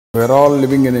We are all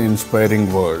living in an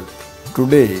inspiring world.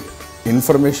 Today,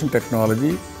 information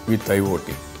technology with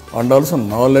IoT and also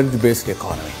knowledge-based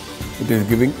economy. It is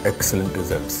giving excellent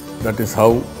results. That is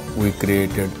how we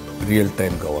created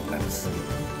real-time governance.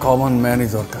 Common man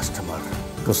is our customer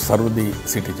to serve the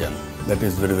citizen. That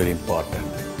is very, very important.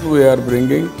 We are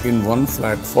bringing in one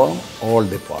platform all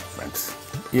departments.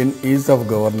 In ease of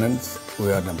governance,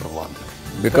 we are number one.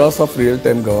 Because of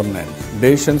real-time governance,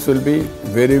 decisions will be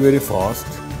very, very fast.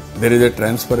 There is a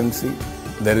transparency,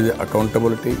 there is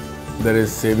accountability, there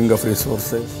is saving of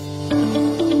resources.